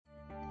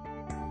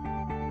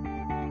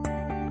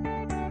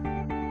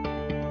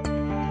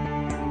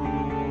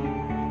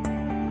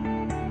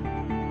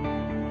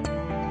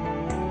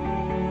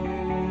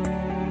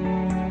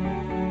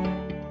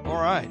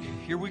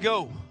Here we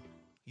go.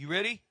 You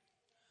ready?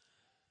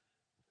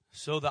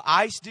 So the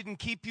ice didn't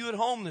keep you at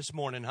home this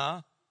morning,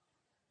 huh?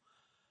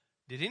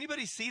 Did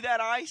anybody see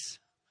that ice?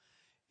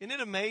 Isn't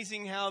it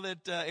amazing how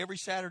that every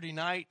Saturday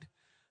night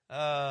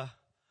the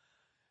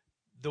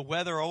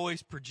weather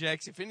always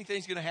projects, if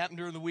anything's going to happen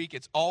during the week,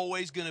 it's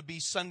always going to be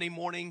Sunday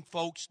morning.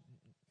 Folks,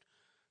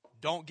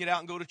 don't get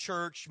out and go to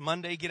church.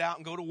 Monday, get out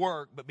and go to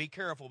work, but be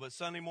careful. But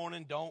Sunday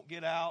morning, don't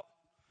get out.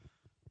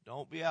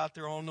 Don't be out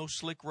there on those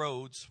slick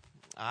roads.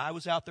 I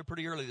was out there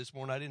pretty early this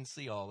morning. I didn't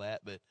see all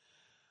that, but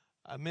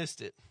I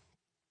missed it.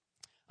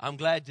 I'm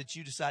glad that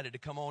you decided to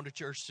come on to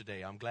church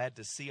today. I'm glad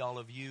to see all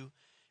of you.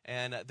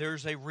 And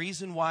there's a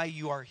reason why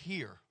you are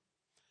here.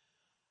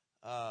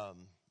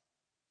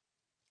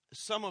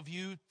 Some of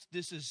you,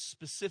 this is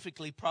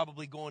specifically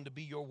probably going to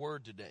be your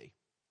word today.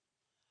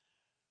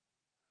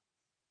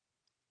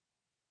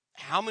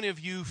 How many of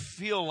you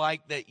feel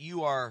like that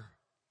you are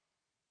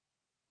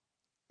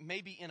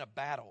maybe in a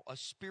battle, a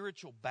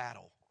spiritual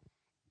battle,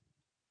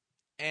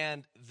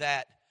 and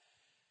that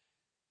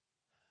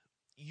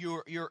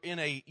you're in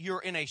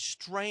a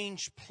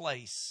strange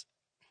place?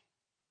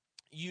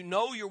 You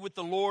know you're with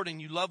the Lord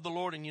and you love the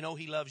Lord and you know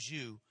He loves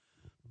you,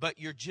 but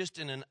you're just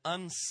in an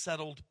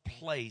unsettled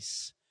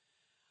place,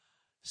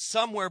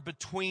 somewhere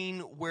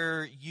between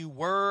where you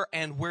were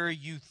and where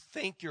you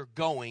think you're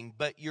going,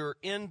 but you're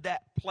in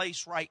that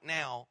place right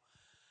now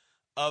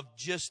of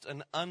just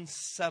an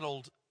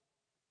unsettled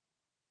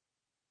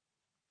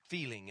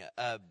feeling,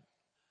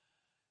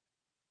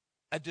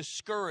 a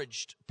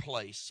discouraged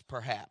place,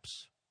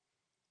 perhaps.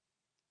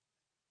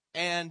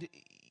 And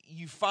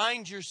you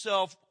find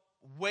yourself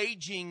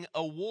waging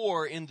a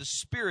war in the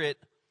spirit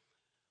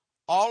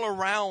all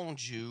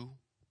around you,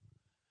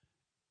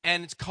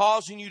 and it's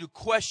causing you to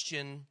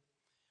question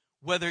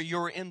whether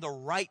you're in the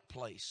right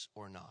place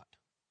or not.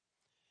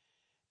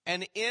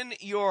 And in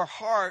your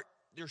heart,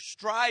 you're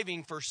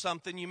striving for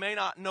something. You may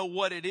not know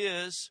what it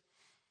is,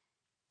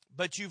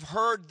 but you've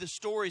heard the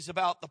stories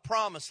about the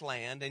promised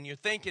land, and you're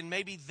thinking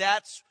maybe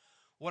that's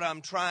what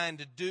I'm trying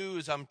to do,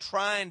 is I'm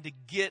trying to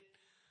get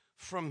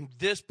from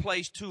this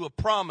place to a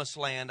promised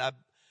land.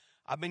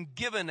 I've been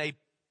given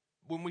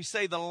when we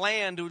say the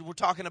land, we're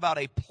talking about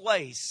a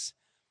place.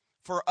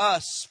 For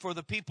us, for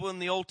the people in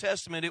the Old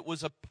Testament, it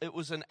was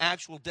an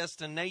actual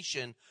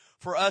destination.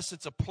 For us,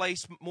 it's a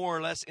place more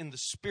or less in the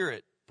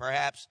spirit,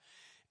 perhaps.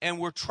 And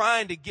we're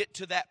trying to get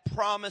to that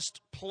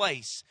promised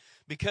place,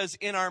 because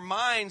in our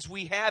minds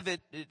we have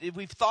it.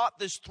 We've thought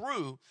this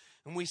through,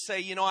 and we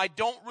say, I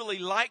don't really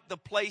like the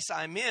place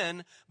I'm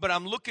in, but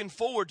I'm looking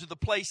forward to the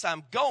place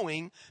I'm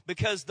going,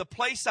 because the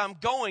place I'm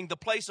going, the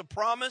place of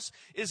promise,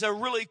 is a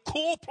really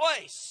cool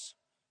place.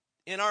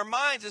 In our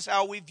minds is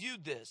how we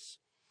viewed this.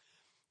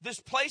 This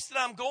place that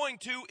I'm going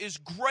to is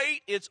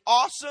great. It's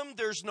awesome.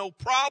 There's no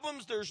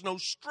problems. There's no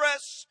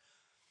stress.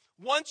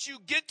 Once you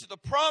get to the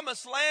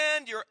promised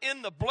land, you're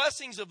in the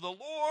blessings of the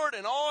Lord,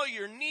 and all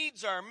your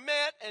needs are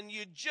met, and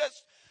you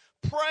just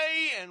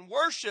pray and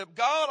worship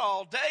God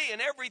all day,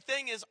 and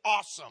everything is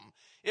awesome.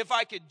 If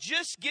I could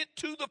just get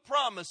to the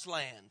promised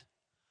land.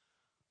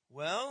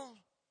 Well,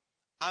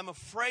 I'm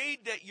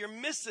afraid that you're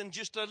missing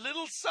just a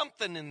little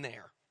something in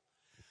there.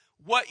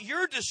 What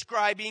you're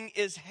describing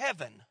is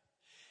heaven.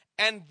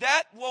 And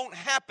that won't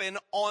happen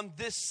on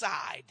this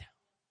side.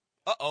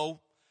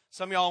 Uh-oh.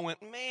 Some of y'all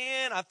went,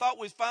 man, I thought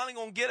we was finally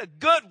going to get a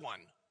good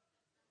one.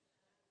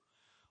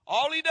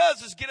 All he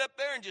does is get up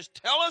there and just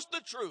tell us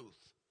the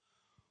truth.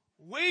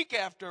 Week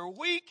after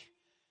week,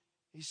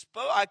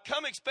 I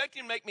come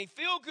expecting to make me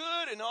feel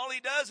good, and all he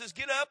does is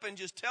get up and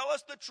just tell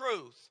us the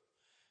truth.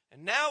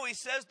 And now he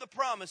says the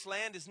promised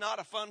land is not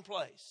a fun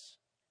place.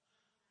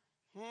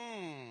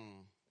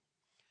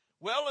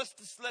 Well,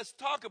 let's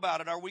talk about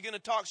it. Are we going to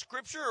talk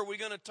scripture, or are we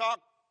going to talk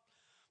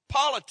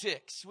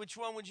politics? Which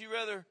one would you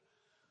rather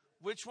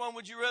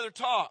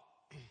talk?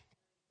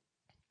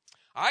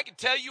 I can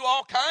tell you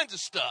all kinds of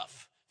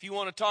stuff if you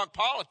want to talk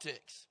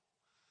politics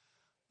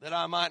that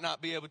I might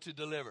not be able to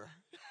deliver.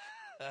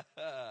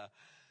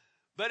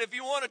 But if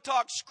you want to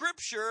talk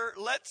scripture,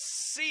 let's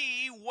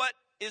see what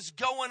is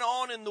going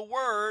on in the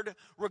Word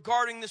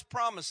regarding this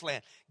promised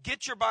land.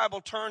 Get your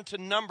Bible turned to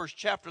Numbers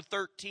chapter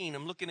 13.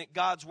 I'm looking at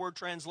God's Word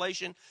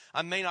translation.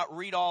 I may not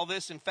read all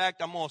this. In fact,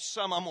 I'm going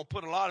to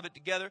put a lot of it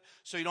together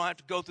so you don't have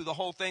to go through the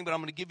whole thing, but I'm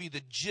going to give you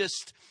the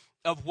gist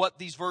of what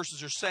these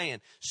verses are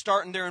saying.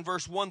 Starting there in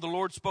verse 1, the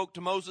Lord spoke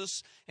to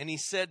Moses, and he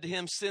said to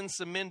him, send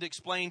some men to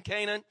explain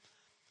Canaan,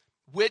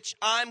 which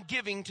I'm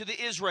giving to the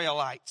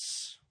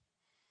Israelites.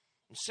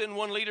 Send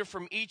one leader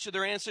from each of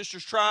their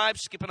ancestors'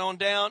 tribes, skipping on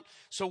down.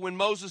 So when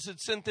Moses had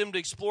sent them to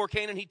explore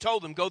Canaan, he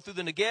told them, go through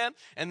the Negev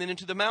and then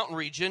into the mountain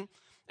region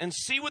and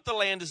see what the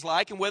land is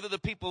like, and whether the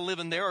people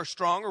living there are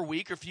strong or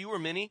weak or few or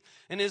many.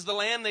 And is the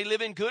land they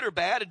live in good or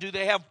bad? And do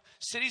they have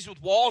cities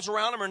with walls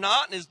around them or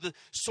not? And is the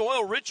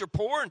soil rich or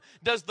poor? And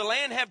does the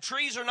land have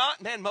trees or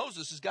not? Man,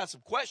 Moses has got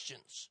some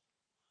questions.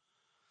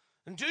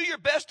 And do your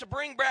best to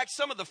bring back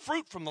some of the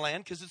fruit from the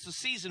land, because it's the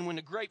season when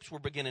the grapes were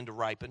beginning to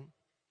ripen.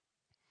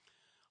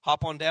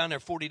 Hop on down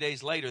there. 40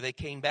 days later, they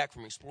came back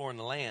from exploring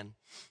the land.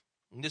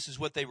 And this is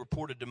what they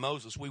reported to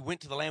Moses. We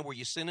went to the land where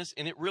you sent us,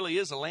 and it really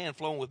is a land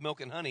flowing with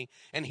milk and honey.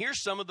 And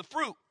here's some of the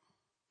fruit.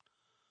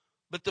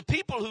 But the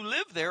people who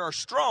live there are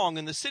strong,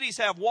 and the cities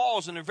have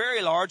walls, and they're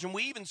very large. And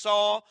we even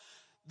saw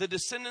the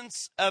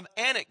descendants of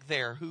Anak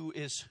there, who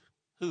is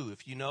who?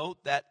 If you know,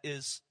 that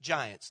is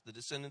giants, the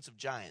descendants of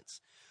giants.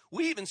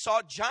 We even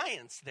saw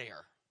giants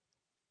there.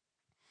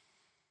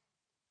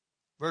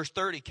 Verse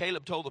 30,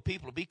 Caleb told the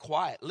people to be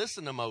quiet.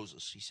 Listen to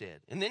Moses, he said.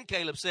 And then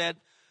Caleb said,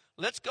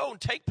 let's go and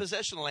take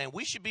possession of the land.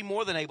 We should be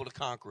more than able to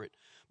conquer it.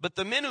 But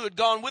the men who had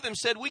gone with him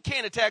said, we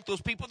can't attack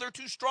those people. They're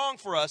too strong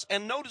for us.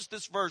 And notice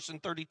this verse in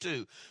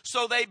 32.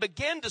 So they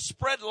began to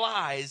spread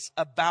lies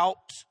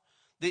about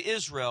the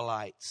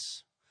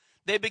Israelites.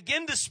 They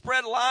began to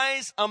spread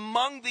lies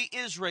among the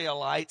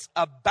Israelites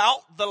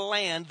about the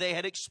land they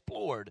had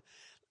explored.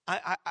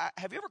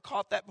 Have you ever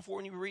caught that before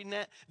when you were reading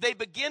that? They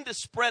begin to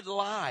spread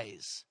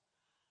lies.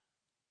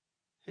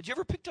 Had you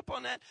ever picked up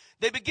on that?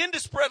 They begin to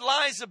spread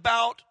lies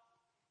about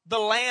the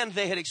land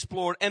they had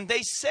explored. And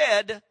they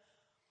said,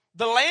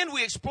 the land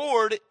we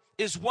explored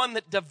is one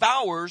that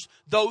devours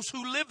those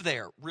who live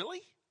there.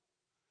 Really?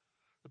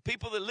 The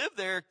people that live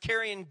there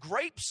carrying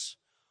grapes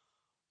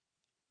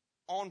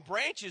on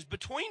branches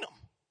between them.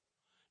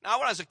 Now,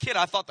 when I was a kid,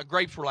 I thought the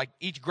grapes were like,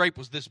 each grape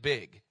was this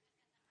big.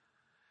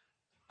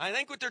 I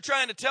think what they're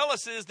trying to tell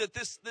us is that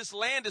this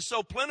land is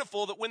so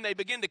plentiful that when they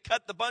begin to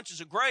cut the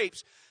bunches of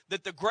grapes,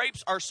 that the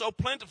grapes are so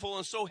plentiful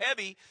and so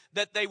heavy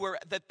that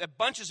the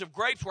bunches of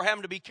grapes were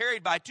having to be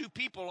carried by two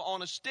people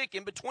on a stick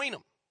in between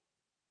them.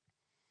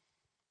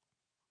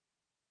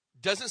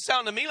 Doesn't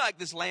sound to me like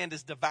this land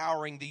is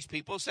devouring these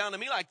people. It sounds to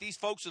me like these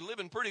folks are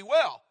living pretty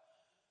well.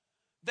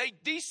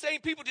 These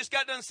same people just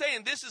got done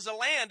saying this is a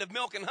land of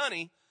milk and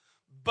honey,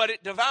 but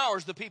it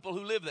devours the people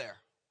who live there.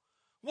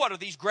 What, are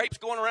these grapes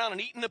going around and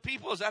eating the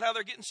people? Is that how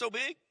they're getting so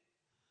big?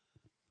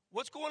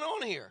 What's going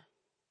on here?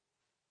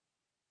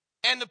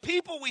 And the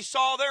people we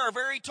saw there are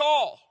very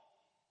tall.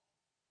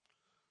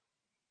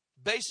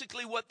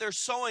 Basically, what they're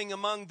sowing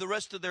among the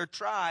rest of their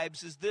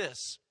tribes is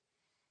this.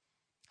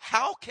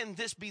 How can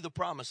this be the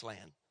promised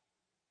land?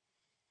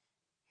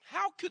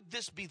 How could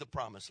this be the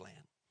promised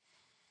land?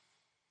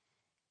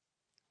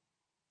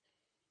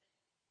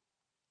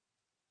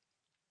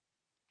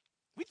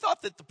 We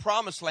thought that the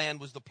promised land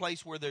was the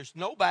place where there's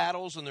no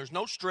battles and there's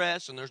no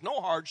stress and there's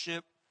no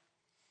hardship.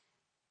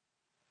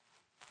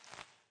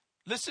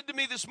 Listen to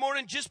me this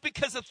morning. Just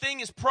because a thing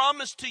is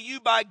promised to you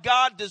by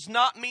God does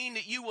not mean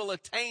that you will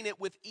attain it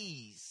with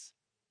ease.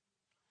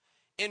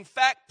 In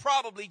fact,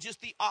 probably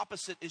just the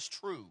opposite is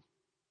true.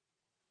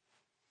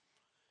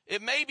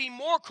 It may be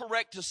more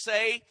correct to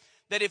say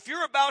that if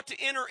you're about to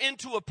enter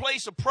into a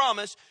place of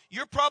promise,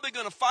 you're probably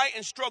going to fight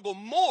and struggle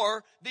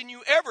more than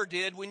you ever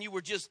did when you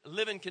were just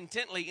living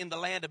contently in the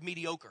land of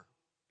mediocre.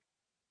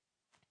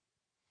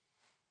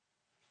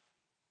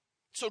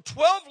 So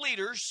 12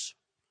 leaders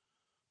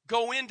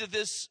go into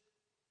this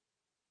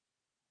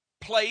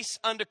place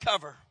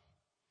undercover.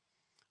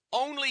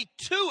 Only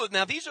two of,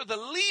 now these are the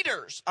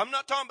leaders. I'm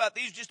not talking about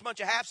these just a bunch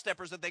of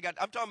half-steppers that they got.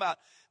 I'm talking about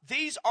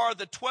these are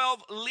the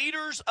 12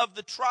 leaders of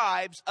the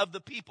tribes of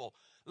the people.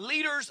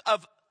 Leaders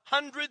of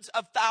hundreds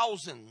of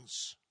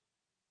thousands.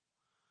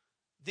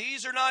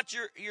 These are not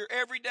your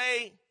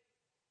everyday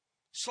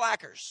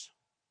slackers.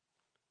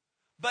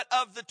 But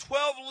of the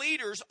 12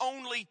 leaders,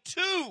 only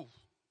two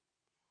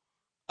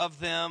of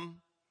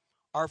them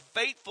are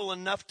faithful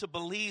enough to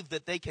believe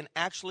that they can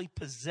actually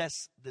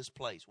possess this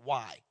place.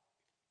 Why?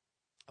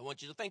 I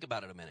want you to think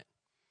about it a minute.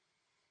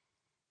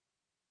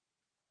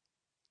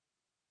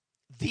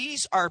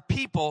 These are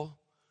people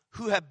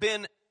who have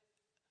been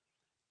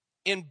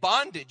in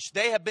bondage.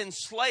 They have been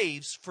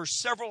slaves for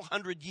several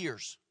hundred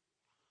years.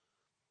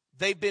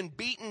 They've been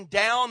beaten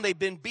down. They've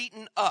been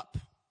beaten up.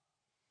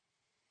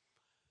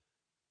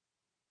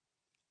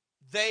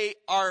 They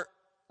are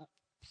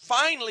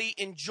finally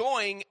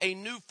enjoying a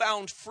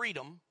newfound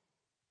freedom.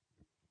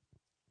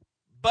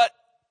 But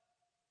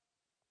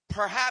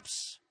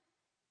perhaps,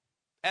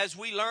 as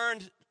we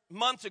learned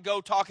months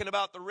ago talking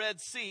about the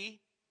Red Sea,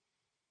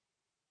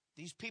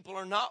 these people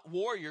are not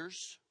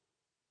warriors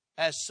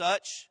as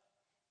such.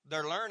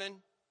 They're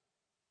learning.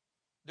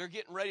 They're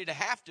getting ready to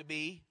have to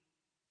be.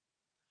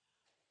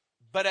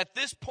 But at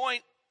this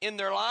point in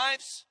their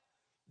lives,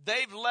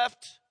 they've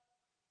left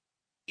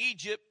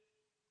Egypt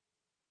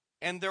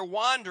and they're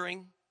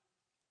wandering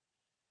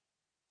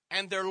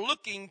and they're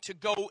looking to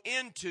go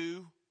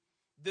into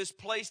this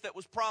place that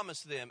was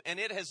promised them. And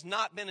it has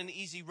not been an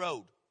easy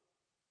road.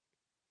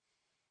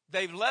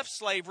 They've left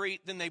slavery,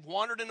 then they've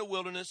wandered in the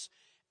wilderness,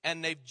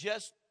 and they've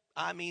just,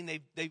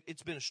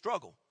 it's been a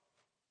struggle.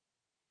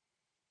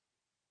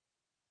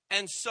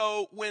 And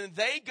so when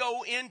they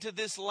go into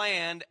this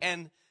land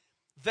and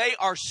they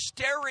are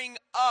staring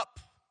up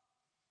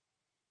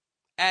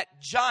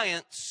at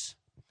giants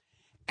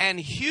and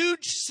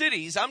huge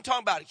cities, I'm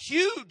talking about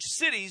huge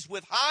cities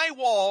with high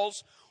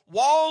walls,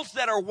 walls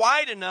that are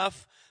wide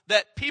enough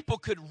that people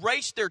could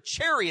race their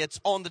chariots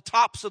on the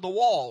tops of the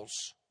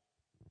walls.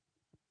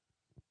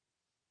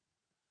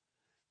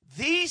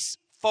 These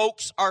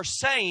folks are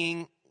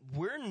saying,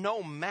 we're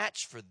no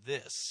match for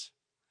this.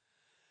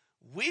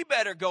 We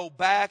better go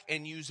back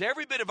and use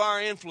every bit of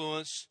our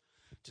influence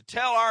to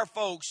tell our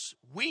folks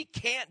we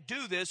can't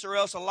do this, or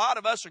else a lot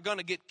of us are going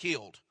to get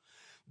killed.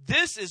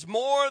 This is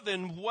more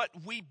than what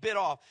we bit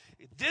off.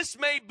 This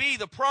may be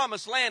the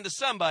promised land to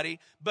somebody,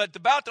 but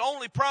about the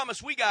only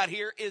promise we got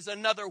here is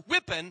another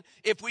whipping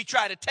if we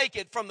try to take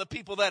it from the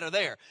people that are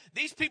there.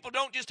 These people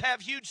don't just have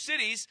huge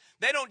cities.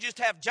 They don't just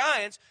have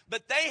giants,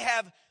 but they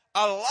have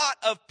a lot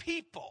of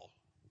people,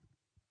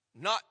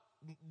 not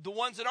the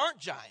ones that aren't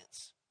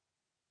giants.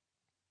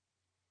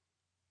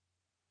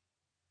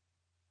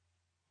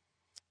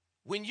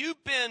 When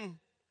you've been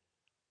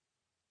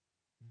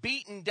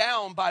beaten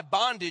down by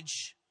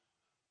bondage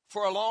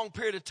for a long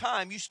period of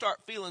time, you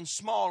start feeling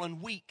small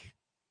and weak.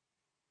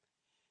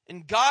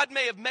 And God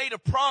may have made a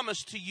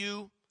promise to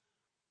you,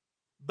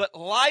 but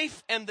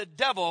life and the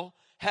devil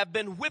have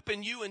been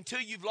whipping you until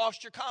you've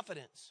lost your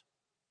confidence.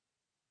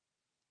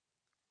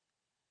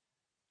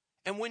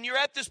 And when you're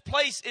at this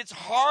place, it's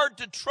hard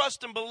to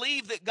trust and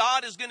believe that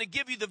God is going to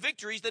give you the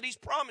victories that He's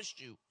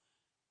promised you.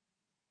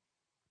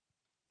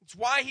 It's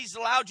why He's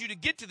allowed you to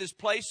get to this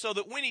place, so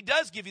that when He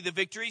does give you the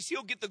victories,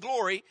 He'll get the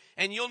glory,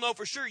 and you'll know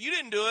for sure you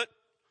didn't do it.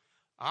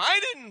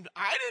 I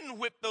didn't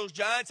whip those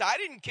giants. I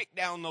didn't kick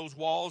down those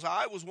walls.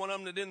 I was one of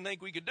them that didn't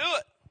think we could do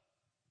it.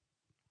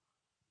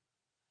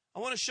 I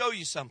want to show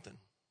you something.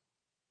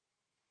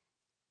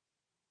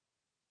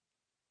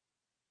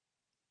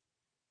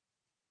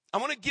 I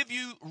want to give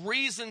you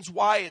reasons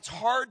why it's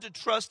hard to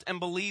trust and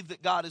believe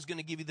that God is going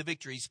to give you the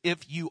victories if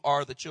you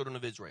are the children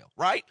of Israel,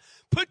 right?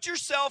 Put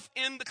yourself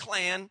in the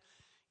clan.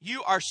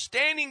 You are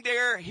standing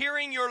there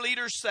hearing your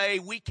leaders say,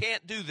 we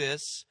can't do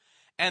this.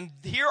 And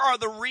here are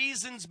the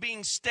reasons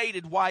being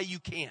stated why you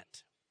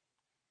can't.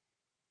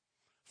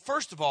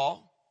 First of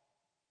all,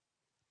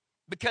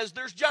 because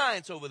there's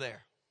giants over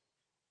there.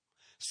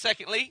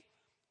 Secondly,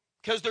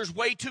 because there's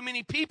way too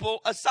many people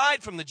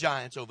aside from the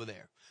giants over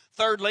there.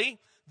 Thirdly,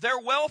 they're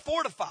well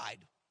fortified.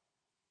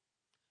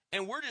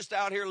 And we're just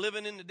out here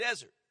living in the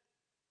desert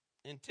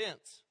in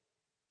tents.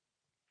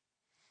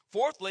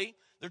 Fourthly,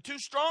 they're too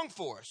strong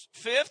for us.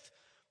 Fifth,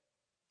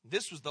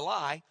 this was the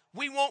lie,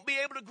 we won't be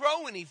able to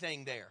grow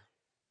anything there.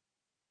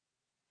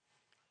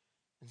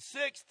 And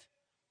sixth,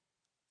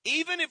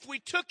 even if we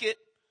took it,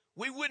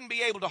 we wouldn't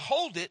be able to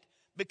hold it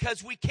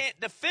because we can't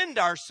defend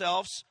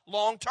ourselves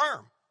long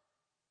term.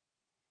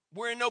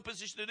 We're in no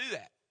position to do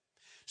that.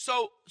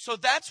 So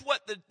that's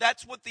what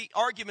the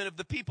argument of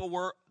the people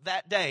were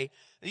that day.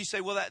 And you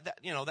say, well,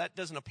 that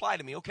doesn't apply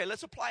to me. Okay,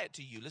 let's apply it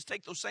to you. Let's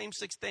take those same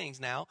 6 things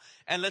now,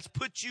 and let's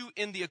put you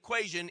in the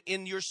equation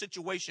in your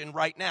situation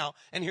right now.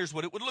 And here's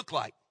what it would look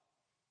like.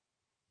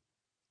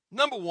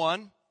 Number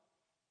 1,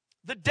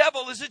 the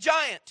devil is a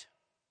giant.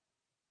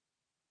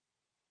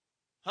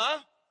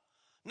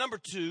 Number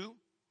 2,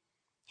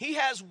 he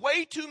has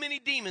way too many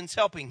demons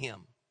helping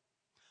him.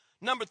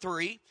 Number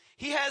 3,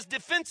 he has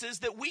defenses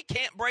that we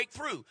can't break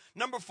through.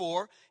 Number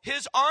 4,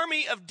 his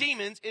army of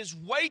demons is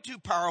way too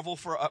powerful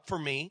for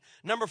me.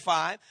 Number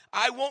 5,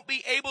 I won't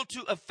be able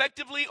to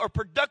effectively or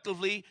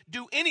productively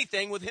do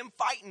anything with him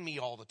fighting me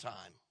all the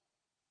time.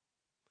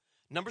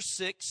 Number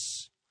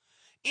 6,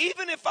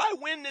 even if I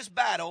win this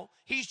battle,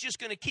 he's just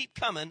going to keep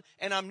coming,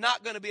 and I'm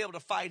not going to be able to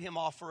fight him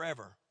off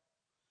forever.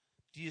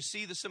 Do you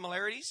see the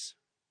similarities?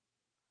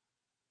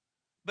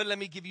 But let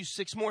me give you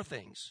 6 more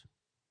things.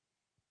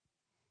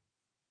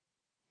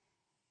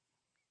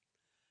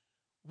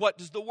 What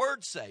does the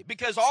Word say?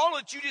 Because all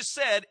that you just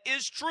said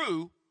is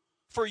true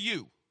for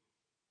you.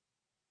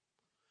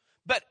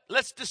 But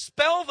let's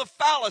dispel the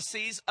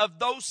fallacies of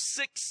those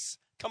 6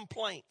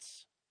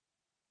 complaints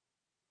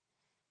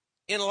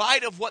in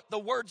light of what the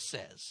Word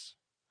says.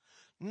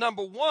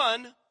 Number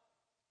 1,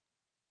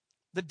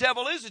 the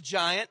devil is a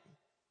giant,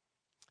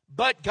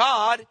 but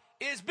God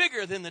is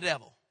bigger than the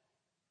devil.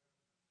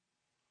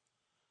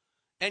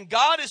 And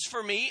God is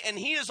for me, and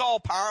He is all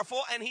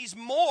powerful, and He's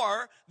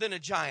more than a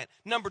giant.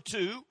 Number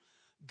 2,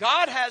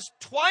 God has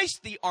twice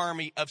the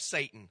army of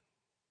Satan.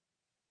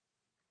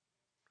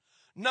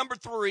 Number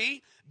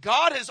 3,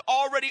 God has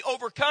already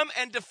overcome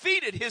and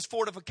defeated his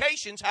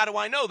fortifications. How do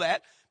I know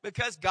that?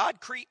 Because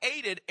God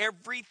created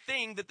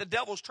everything that the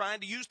devil's trying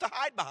to use to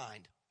hide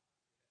behind.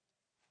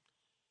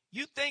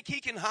 You think he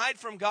can hide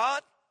from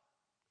God?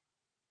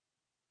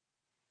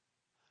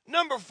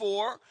 Number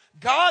 4,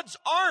 God's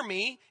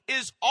army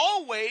is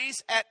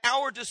always at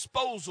our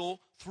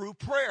disposal through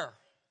prayer.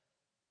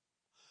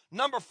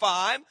 Number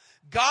 5,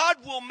 God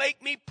will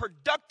make me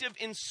productive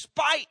in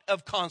spite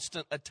of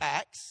constant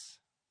attacks.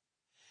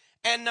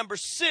 And number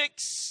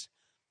 6,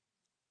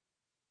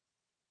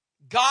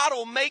 God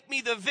will make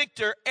me the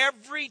victor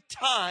every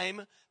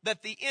time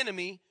that the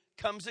enemy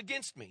comes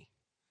against me.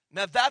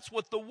 Now that's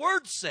what the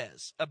Word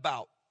says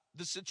about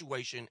the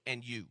situation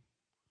and you.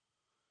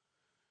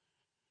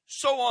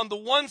 So on the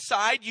one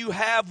side, you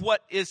have what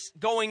is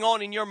going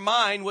on in your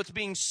mind, what's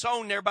being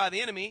sown there by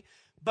the enemy.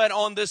 But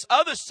on this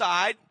other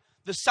side,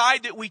 the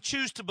side that we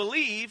choose to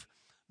believe,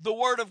 the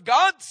Word of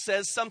God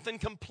says something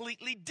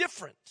completely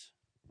different.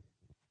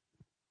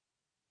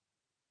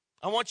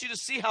 I want you to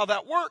see how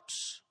that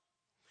works.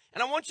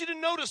 And I want you to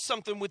notice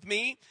something with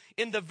me.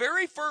 In the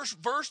very first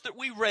verse that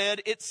we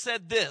read, it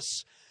said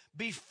this.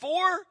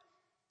 Before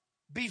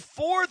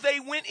they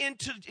went in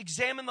to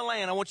examine the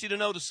land, I want you to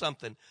notice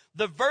something.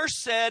 The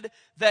verse said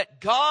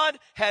that God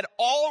had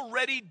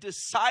already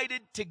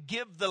decided to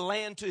give the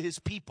land to his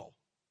people.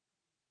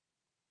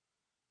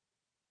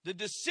 The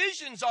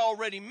decision's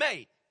already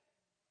made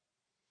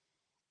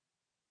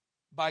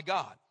by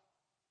God.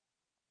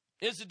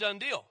 It's a done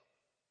deal.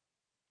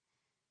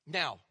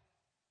 Now,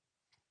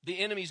 the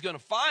enemy's going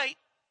to fight.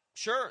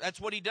 Sure, that's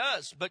what he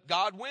does. But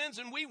God wins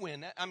and we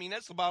win.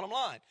 That's the bottom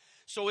line.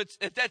 So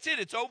that's it.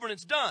 It's over and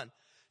it's done.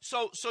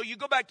 So you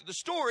go back to the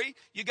story.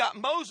 You got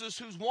Moses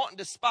who's wanting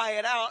to spy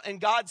it out. And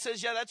God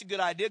says, yeah, that's a good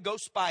idea. Go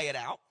spy it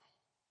out.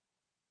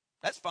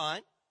 That's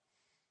fine.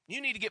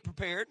 You need to get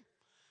prepared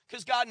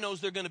because God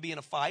knows they're going to be in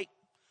a fight.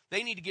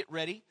 They need to get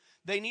ready.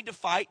 They need to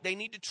fight. They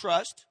need to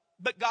trust.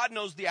 But God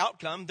knows the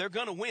outcome. They're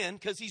going to win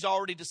because he's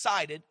already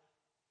decided.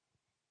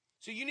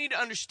 So you need to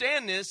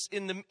understand this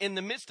in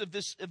the midst of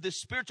this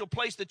spiritual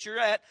place that you're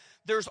at.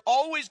 There's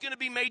always going to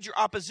be major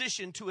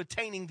opposition to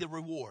attaining the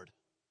reward.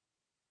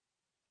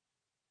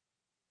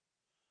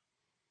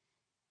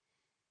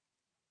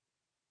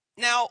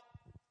 Now,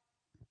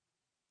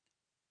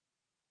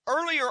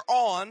 earlier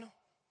on,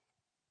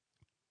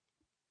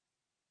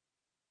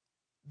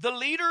 the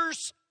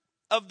leaders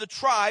of the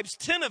tribes,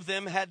 10 of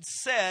them had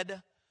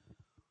said,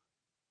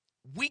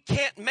 we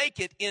can't make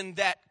it in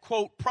that,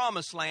 quote,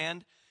 promised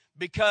land,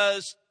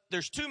 because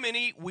there's too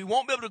many, we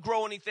won't be able to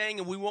grow anything,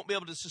 and we won't be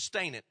able to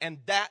sustain it. And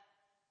that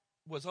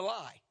was a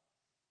lie,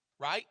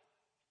 right?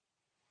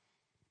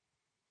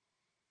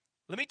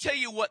 Let me tell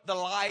you what the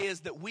lie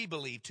is that we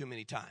believe too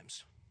many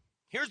times.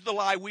 Here's the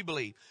lie we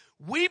believe.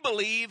 We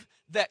believe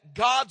that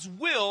God's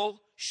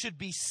will should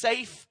be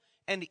safe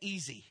and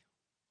easy.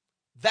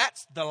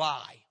 That's the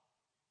lie.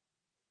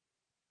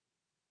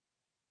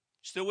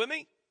 Still with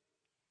me?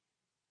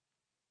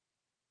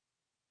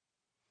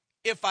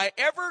 If I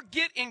ever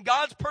get in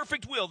God's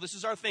perfect will, this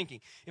is our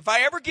thinking. If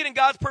I ever get in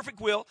God's perfect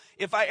will,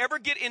 if I ever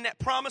get in that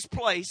promised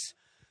place,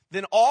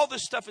 then all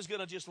this stuff is going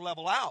to just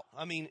level out.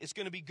 It's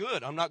going to be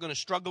good. I'm not going to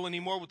struggle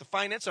anymore with the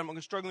finance. I'm not going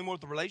to struggle anymore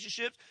with the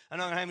relationships. I'm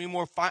not going to have any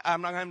more.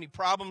 I'm not going to have any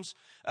problems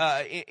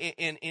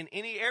in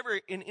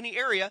any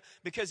area.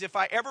 Because if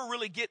I ever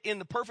really get in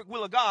the perfect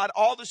will of God,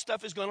 all this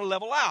stuff is going to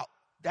level out.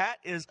 That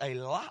is a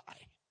lie.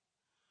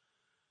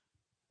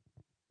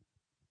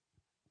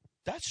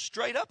 That's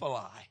straight up a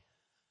lie.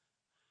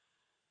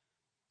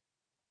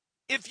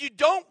 If you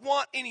don't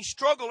want any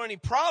struggle or any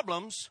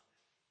problems,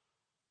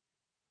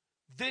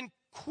 then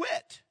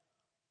quit.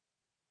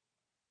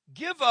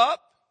 Give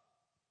up.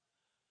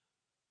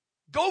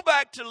 Go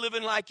back to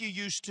living like you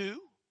used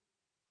to.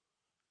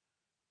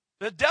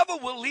 The devil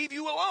will leave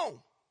you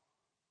alone.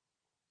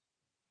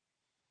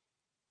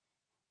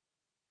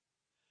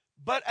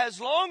 But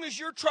as long as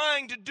you're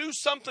trying to do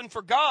something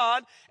for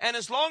God, and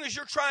as long as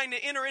you're trying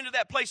to enter into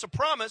that place of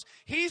promise,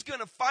 he's going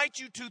to fight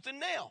you tooth and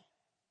nail.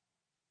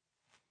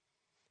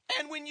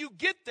 And when you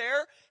get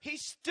there,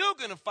 he's still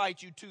going to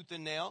fight you tooth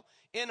and nail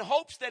in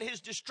hopes that his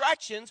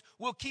distractions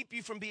will keep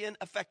you from being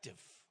effective.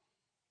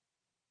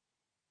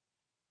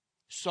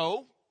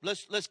 So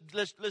let's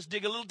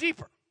dig a little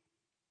deeper.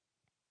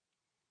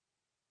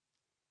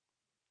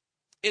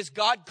 Is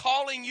God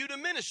calling you to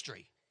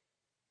ministry?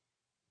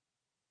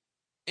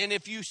 And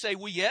if you say,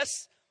 well,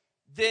 yes,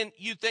 then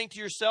you think to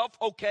yourself,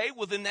 okay,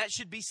 well, then that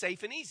should be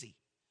safe and easy.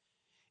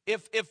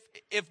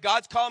 If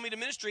God's calling me to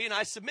ministry and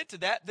I submit to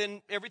that,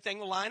 then everything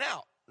will line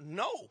out.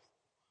 No.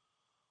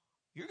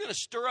 You're going to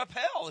stir up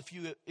hell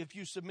if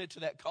you submit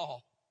to that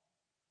call.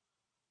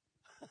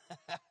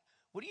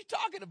 What are you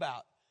talking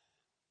about?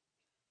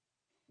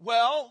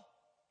 Well,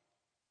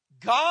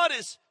 God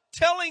is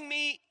telling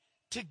me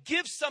to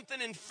give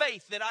something in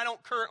faith that I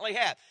don't currently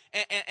have.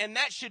 And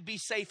that should be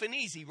safe and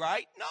easy,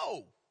 right? No.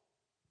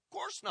 Of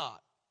course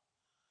not.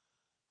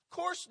 Of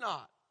course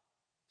not.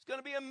 It's going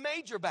to be a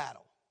major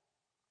battle.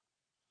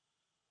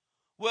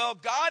 Well,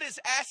 God is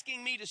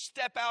asking me to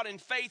step out in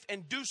faith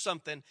and do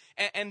something,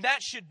 and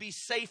that should be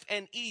safe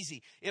and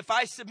easy. If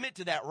I submit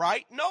to that,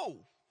 right?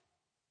 No.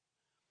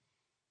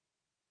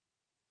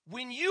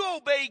 When you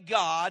obey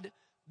God,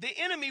 the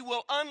enemy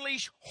will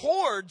unleash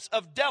hordes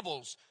of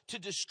devils to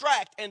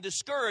distract and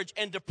discourage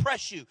and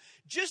depress you.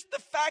 Just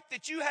the fact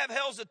that you have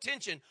hell's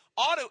attention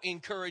ought to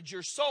encourage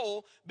your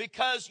soul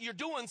because you're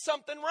doing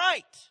something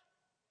right.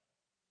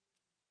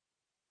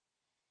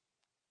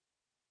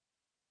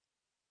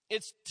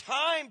 It's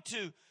time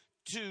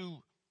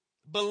to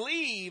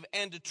believe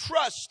and to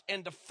trust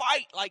and to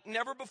fight like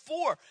never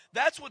before.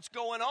 That's what's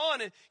going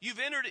on. And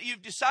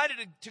you've decided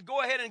to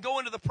go ahead and go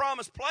into the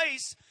promised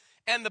place,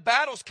 and the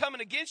battle's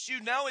coming against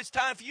you. Now it's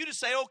time for you to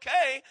say,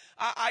 okay,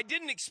 I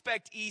didn't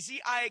expect easy.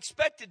 I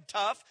expected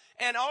tough.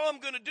 And all I'm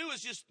going to do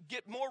is just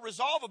get more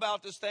resolve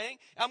about this thing.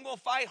 I'm going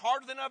to fight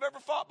harder than I've ever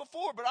fought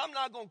before, but I'm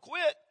not going to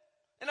quit,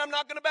 and I'm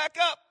not going to back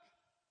up.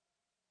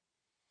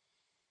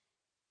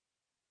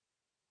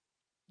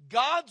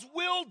 God's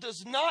will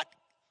does not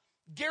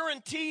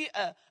guarantee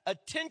a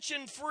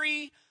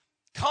tension-free,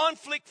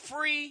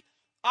 conflict-free,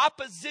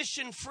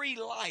 opposition-free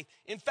life.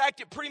 In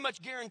fact, it pretty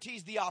much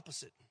guarantees the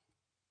opposite.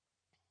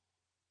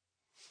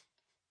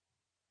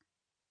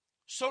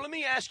 So let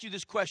me ask you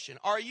this question.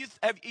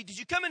 Did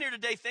you come in here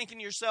today thinking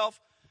to yourself,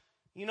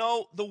 you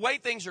know, the way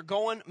things are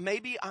going,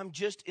 maybe I'm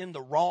just in the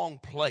wrong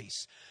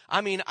place.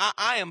 I mean,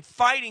 I am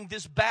fighting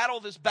this battle.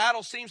 This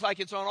battle seems like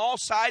it's on all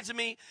sides of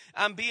me.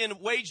 I'm being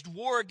waged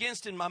war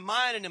against in my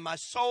mind and in my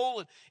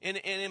soul and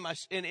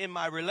in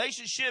my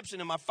relationships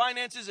and in my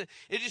finances.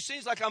 It just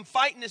seems like I'm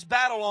fighting this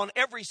battle on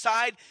every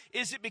side.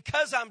 Is it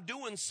because I'm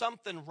doing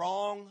something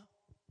wrong?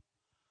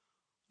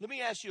 Let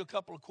me ask you a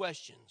couple of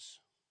questions.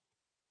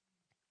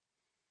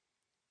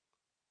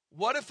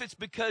 What if it's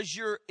because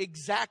you're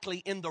exactly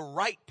in the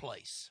right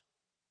place?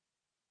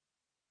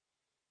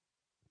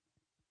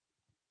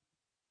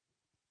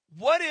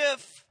 What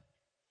if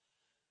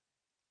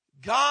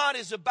God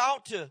is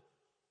about to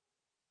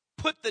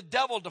put the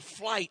devil to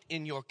flight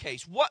in your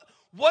case?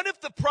 What if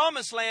the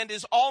promised land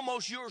is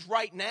almost yours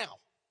right now?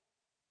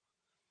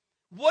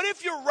 What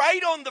if you're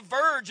right on the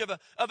verge of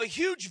a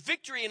huge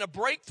victory and a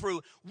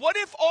breakthrough? What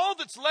if all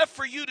that's left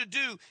for you to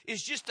do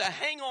is just to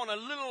hang on a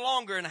little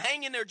longer and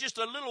hang in there just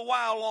a little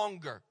while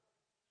longer?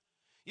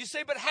 You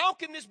say, but how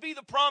can this be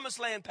the promised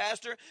land,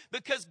 Pastor?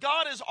 Because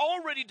God has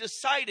already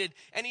decided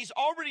and He's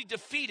already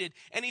defeated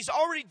and He's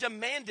already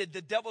demanded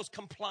the devil's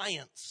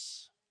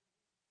compliance.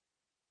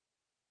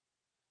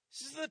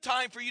 This isn't the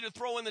time for you to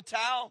throw in the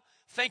towel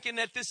thinking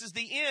that this is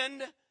the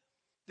end.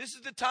 This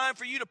is the time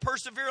for you to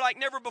persevere like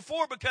never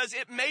before, because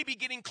it may be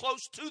getting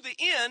close to the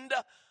end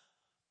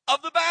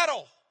of the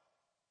battle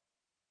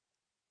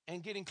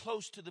and getting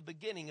close to the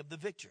beginning of the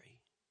victory.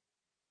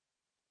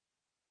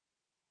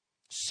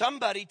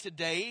 Somebody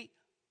today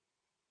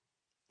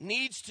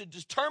needs to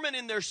determine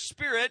in their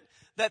spirit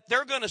that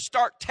they're going to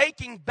start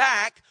taking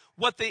back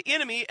what the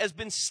enemy has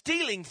been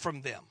stealing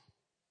from them.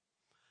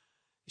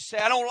 You say,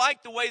 I don't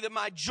like the way that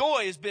my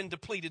joy has been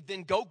depleted.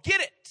 Then go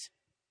get it.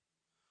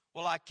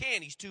 Well, I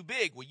can't. He's too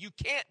big. Well, you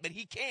can't, but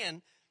he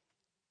can.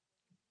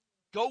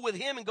 Go with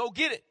him and go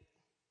get it.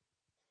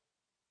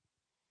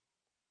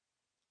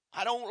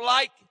 I don't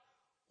like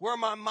where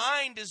my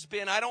mind has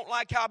been. I don't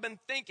like how I've been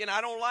thinking.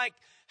 I don't like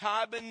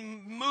how I've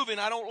been moving.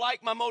 I don't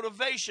like my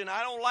motivation.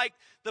 I don't like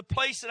the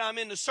place that I'm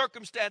in, the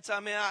circumstance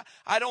I'm in.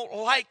 I don't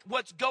like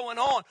what's going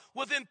on.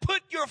 Well, then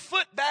put your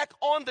foot back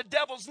on the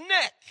devil's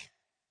neck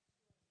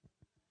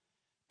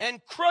and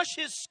crush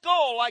his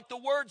skull like the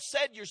word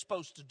said you're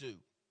supposed to do.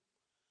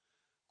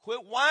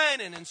 Quit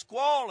whining and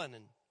squalling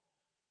and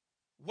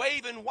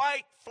waving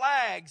white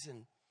flags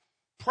and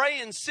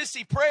praying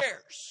sissy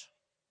prayers.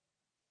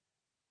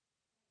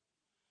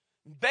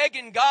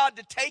 Begging God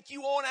to take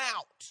you on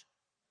out.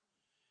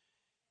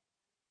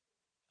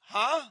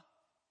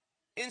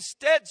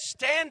 Instead,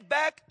 stand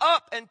back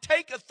up and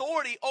take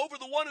authority over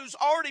the one who's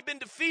already been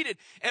defeated,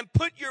 and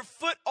put your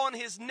foot on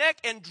his neck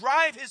and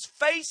drive his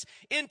face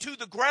into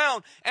the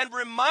ground and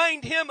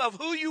remind him of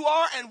who you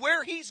are and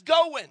where he's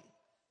going.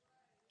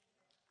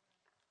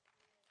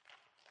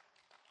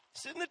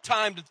 This isn't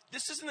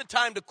the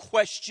time to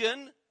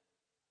question.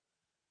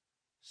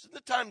 This isn't the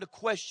time to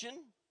question.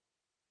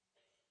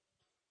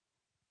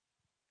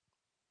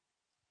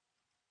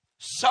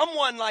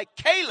 Someone like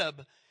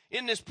Caleb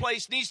in this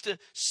place needs to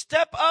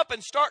step up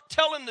and start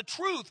telling the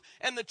truth.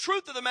 And the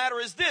truth of the matter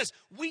is this: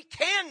 we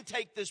can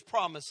take this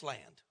promised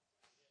land.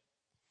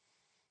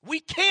 We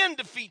can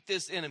defeat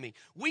this enemy.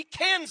 We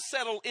can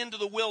settle into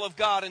the will of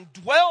God and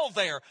dwell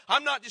there.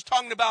 I'm not just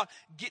talking about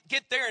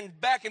get there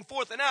and back and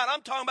forth and out.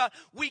 I'm talking about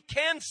we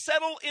can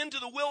settle into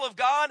the will of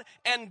God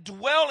and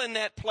dwell in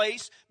that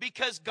place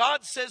because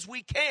God says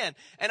we can.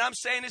 And I'm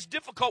saying it's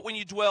difficult when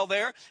you dwell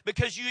there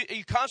because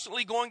you're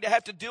constantly going to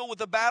have to deal with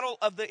the battle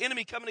of the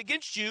enemy coming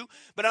against you.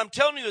 But I'm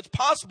telling you, it's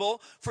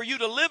possible for you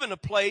to live in a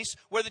place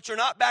where that you're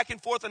not back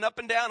and forth and up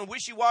and down and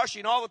wishy-washy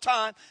and all the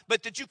time,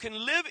 but that you can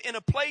live in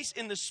a place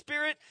in the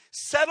Spirit,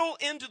 settle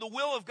into the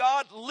will of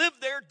God, live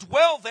there,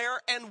 dwell there,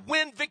 and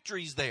win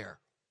victories there.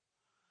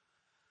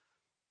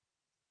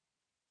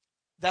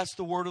 That's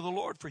the word of the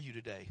Lord for you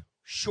today.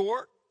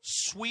 Short,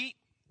 sweet,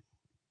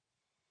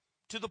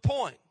 to the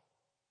point.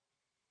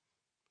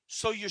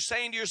 So you're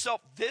saying to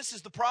yourself, this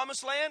is the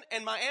promised land?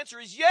 And my answer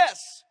is yes.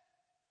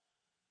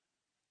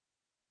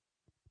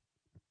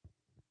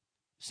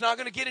 It's not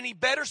going to get any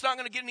better. It's not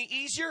going to get any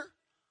easier.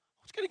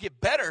 It's going to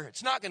get better.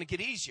 It's not going to get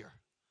easier.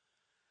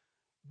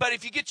 But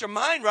if you get your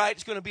mind right,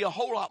 it's going to be a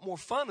whole lot more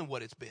fun than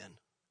what it's been.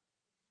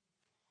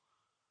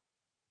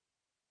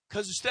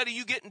 Because instead of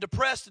you getting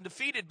depressed and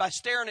defeated by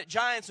staring at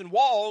giants and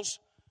walls,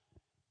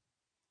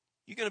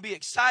 you're going to be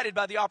excited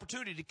by the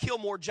opportunity to kill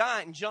more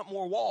giant and jump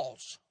more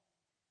walls.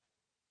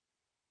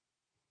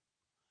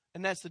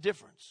 And that's the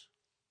difference.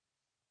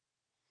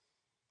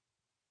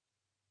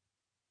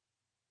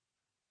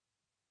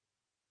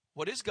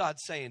 What is God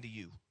saying to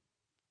you?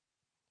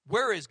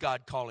 Where is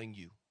God calling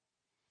you?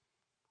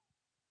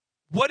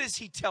 What is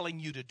He telling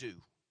you to do?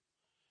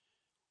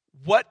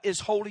 What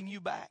is holding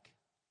you back?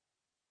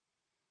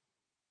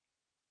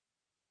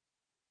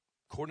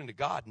 According to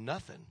God,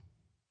 nothing.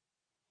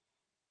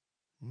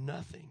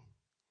 Nothing.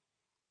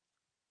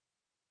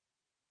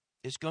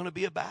 It's going to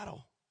be a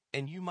battle.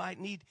 And you might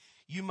need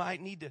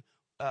to,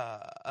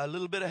 a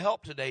little bit of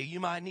help today.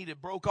 You might need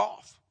it broke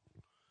off.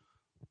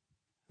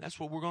 That's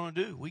what we're going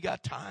to do. We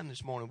got time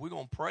this morning. We're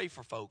going to pray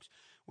for folks.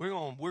 We're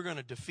going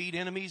to defeat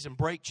enemies and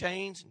break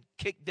chains and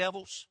kick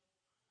devils.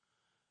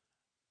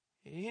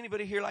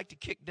 Anybody here like to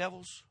kick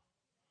devils?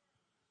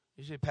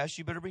 You say, Pastor,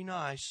 you better be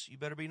nice. You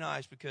better be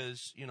nice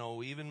because,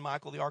 even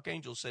Michael the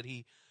archangel said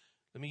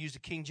let me use the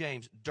King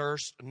James,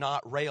 durst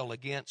not rail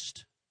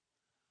against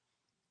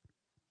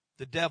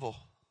the devil.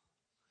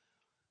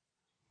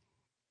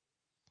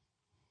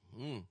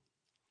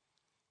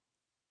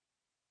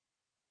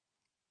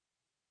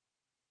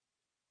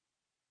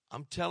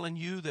 I'm telling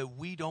you that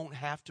we don't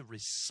have to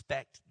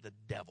respect the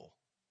devil.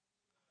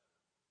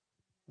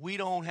 We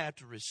don't have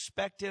to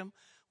respect him.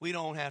 We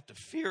don't have to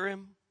fear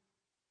him.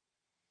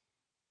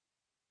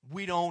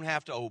 We don't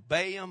have to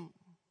obey him.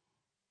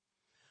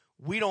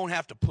 We don't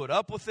have to put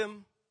up with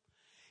him.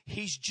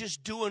 He's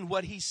just doing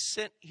what he's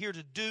sent here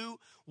to do,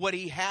 what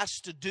he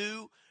has to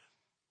do.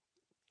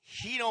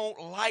 He don't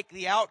like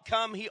the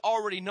outcome. He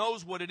already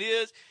knows what it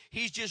is.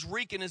 He's just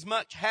wreaking as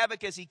much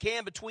havoc as he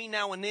can between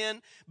now and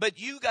then. But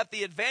you got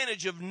the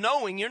advantage of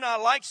knowing. You're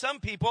not like some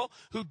people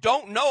who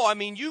don't know. I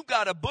mean, you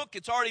got a book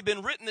that's already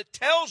been written that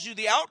tells you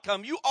the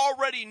outcome. You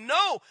already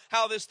know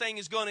how this thing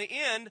is going to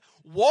end.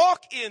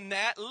 Walk in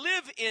that.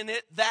 Live in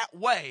it that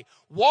way.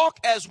 Walk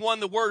as one,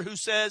 the word who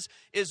says,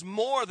 is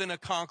more than a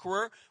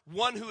conqueror.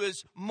 One who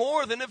is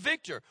more than a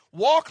victor.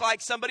 Walk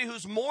like somebody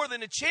who's more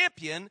than a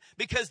champion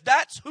because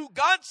that's who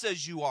God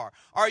says you are.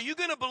 Are you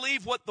going to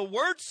believe what the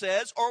word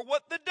says or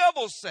what the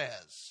devil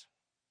says?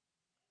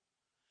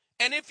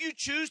 And if you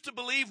choose to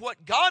believe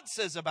what God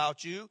says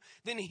about you,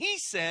 then he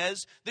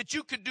says that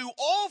you could do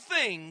all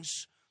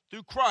things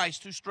through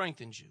Christ who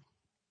strengthens you.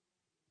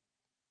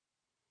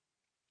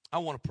 I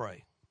want to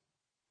pray.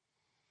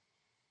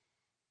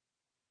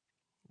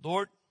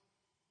 Lord,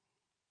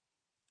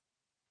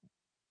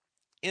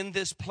 in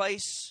this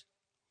place,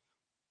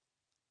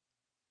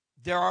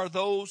 there are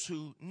those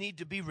who need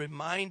to be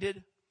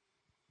reminded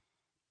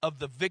of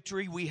the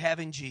victory we have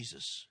in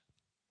Jesus.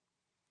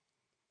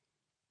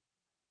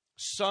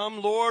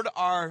 Some, Lord,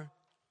 are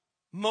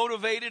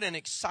motivated and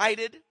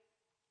excited,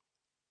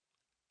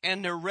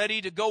 and they're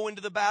ready to go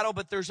into the battle,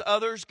 but there's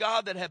others,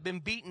 God, that have been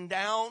beaten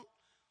down.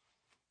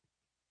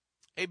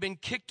 They've been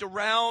kicked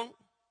around.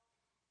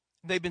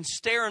 They've been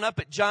staring up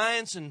at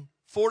giants and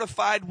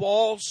fortified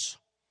walls,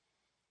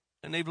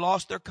 and they've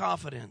lost their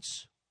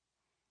confidence.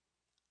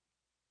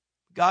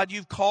 God,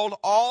 you've called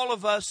all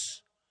of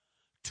us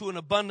to an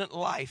abundant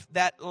life.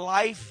 That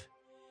life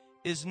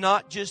is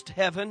not just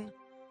heaven,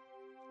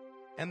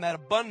 and that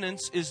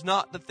abundance is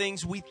not the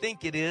things we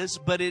think it is,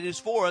 but it is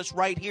for us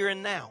right here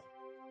and now.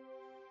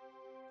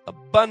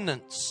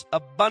 Abundance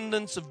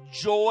of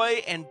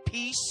joy and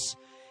peace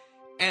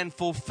and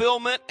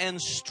fulfillment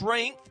and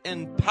strength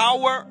and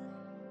power.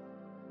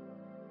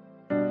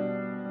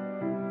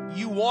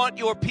 You want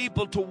your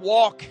people to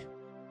walk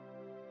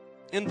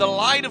in the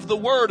light of the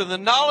Word and the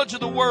knowledge of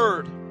the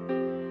Word.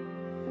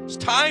 It's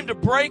time to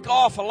break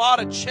off a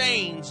lot of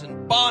chains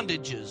and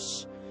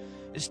bondages.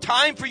 It's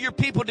time for your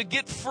people to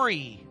get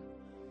free.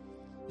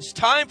 It's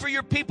time for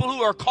your people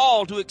who are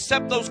called to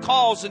accept those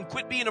calls and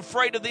quit being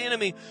afraid of the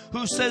enemy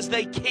who says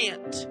they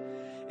can't.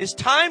 It's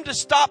time to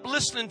stop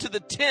listening to the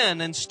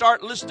 10 and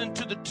start listening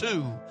to the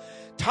 2.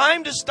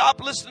 Time to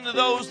stop listening to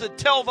those that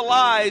tell the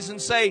lies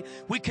and say,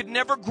 we could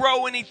never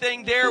grow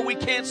anything there. We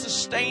can't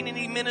sustain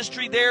any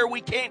ministry there. We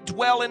can't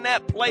dwell in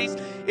that place.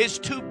 It's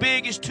too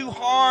big. It's too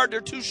hard.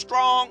 They're too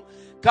strong.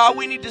 God,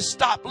 we need to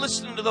stop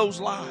listening to those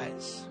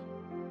lies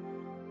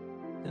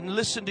and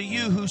listen to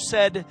you who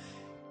said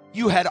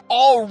you had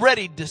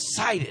already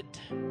decided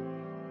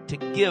to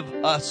give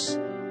us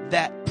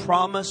that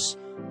promise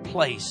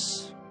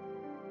place.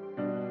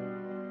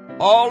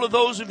 All of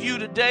those of you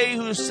today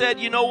who said,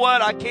 you know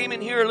what, I came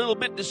in here a little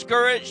bit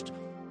discouraged.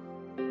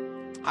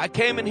 I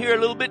came in here a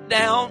little bit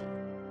down.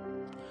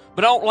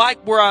 But I don't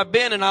like where I've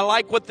been, and I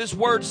like what this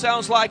word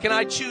sounds like, and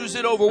I choose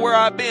it over where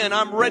I've been.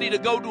 I'm ready to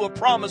go to a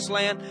promised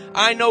land.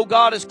 I know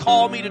God has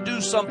called me to do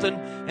something,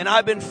 and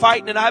I've been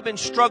fighting and I've been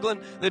struggling.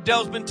 The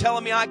devil's been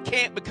telling me I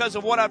can't because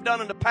of what I've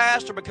done in the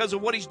past or because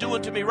of what he's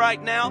doing to me right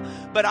now.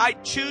 But I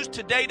choose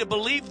today to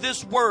believe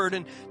this word,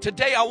 and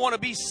today I want to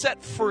be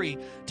set free.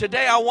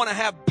 Today I want to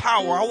have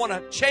power. I want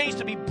to change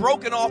to be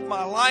broken off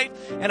my life,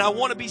 and I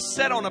want to be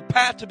set on a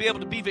path to be able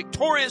to be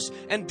victorious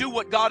and do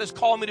what God has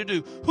called me to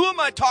do. Who am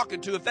I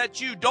talking to? If that's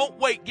you, don't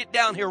wait. Get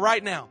down here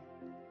right now.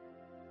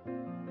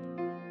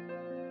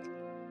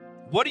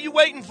 What are you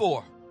waiting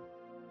for?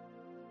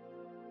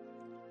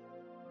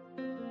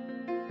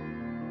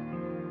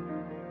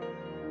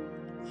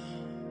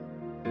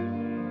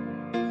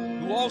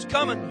 Who all's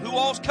coming? Who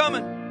all's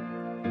coming?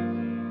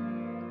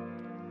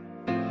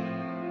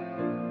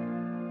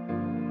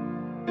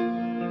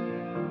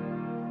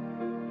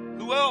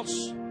 Who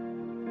else?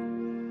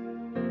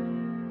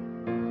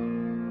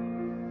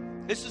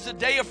 This is a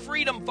day of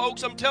freedom,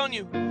 folks. I'm telling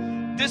you.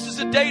 This is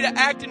a day to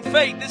act in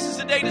faith. This is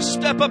a day to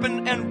step up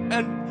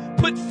and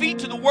put feet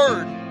to the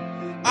Word.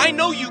 I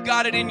know you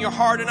got it in your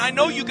heart, and I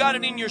know you got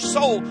it in your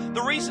soul.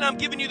 The reason I'm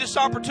giving you this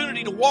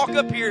opportunity to walk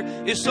up here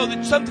is so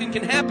that something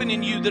can happen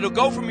in you that'll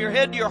go from your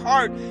head to your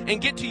heart and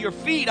get to your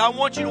feet. I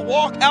want you to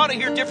walk out of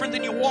here different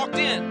than you walked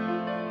in.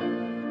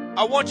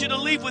 I want you to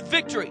leave with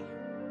victory.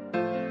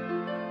 Come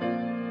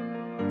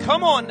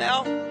on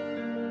now.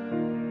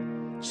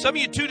 Some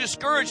of you too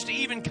discouraged to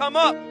even come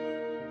up.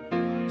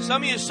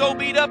 Some of you so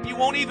beat up you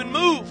won't even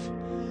move.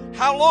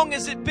 How long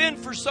has it been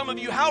for some of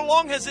you? How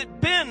long has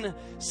it been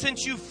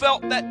since you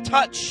felt that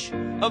touch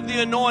of the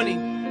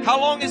anointing?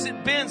 How long has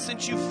it been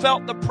since you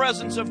felt the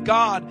presence of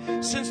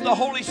God? Since the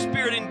Holy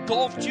Spirit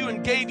engulfed you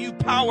and gave you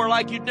power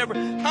like you'd never.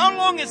 How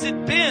long has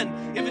it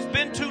been? If it's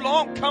been too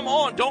long, come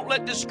on. Don't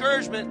let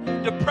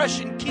discouragement,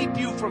 depression keep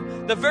you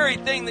from the very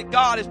thing that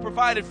God has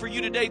provided for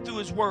you today through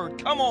His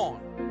Word. Come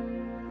on.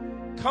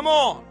 Come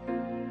on.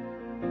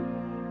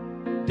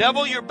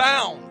 Devil, you're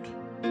bound.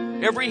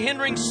 Every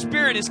hindering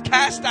spirit is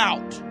cast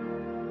out.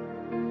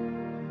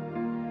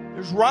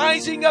 There's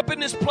rising up in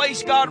this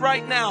place, God,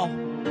 right now,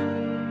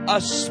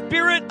 a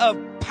spirit of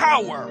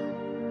power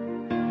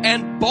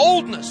and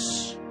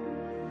boldness.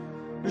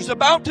 There's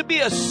about to be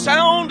a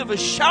sound of a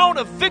shout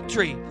of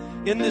victory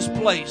in this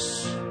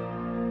place.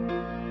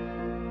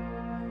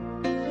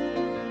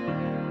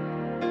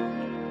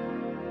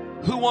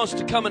 Who wants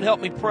to come and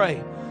help me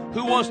pray?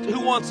 Who wants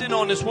in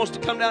on this, wants to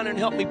come down here and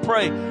help me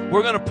pray?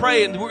 We're going to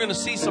pray, and we're going to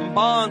see some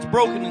bonds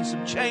broken and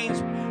some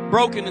chains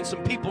broken and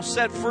some people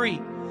set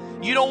free.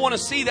 You don't want to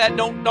see that.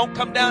 Don't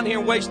come down here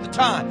and waste the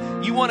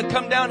time. You want to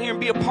come down here and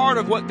be a part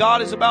of what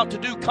God is about to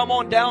do. Come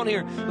on down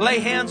here. Lay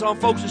hands on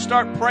folks and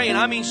start praying.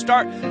 I mean,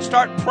 start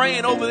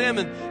praying over them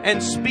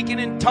and speaking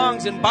in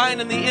tongues and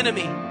binding the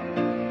enemy,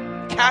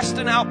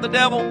 casting out the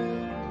devil.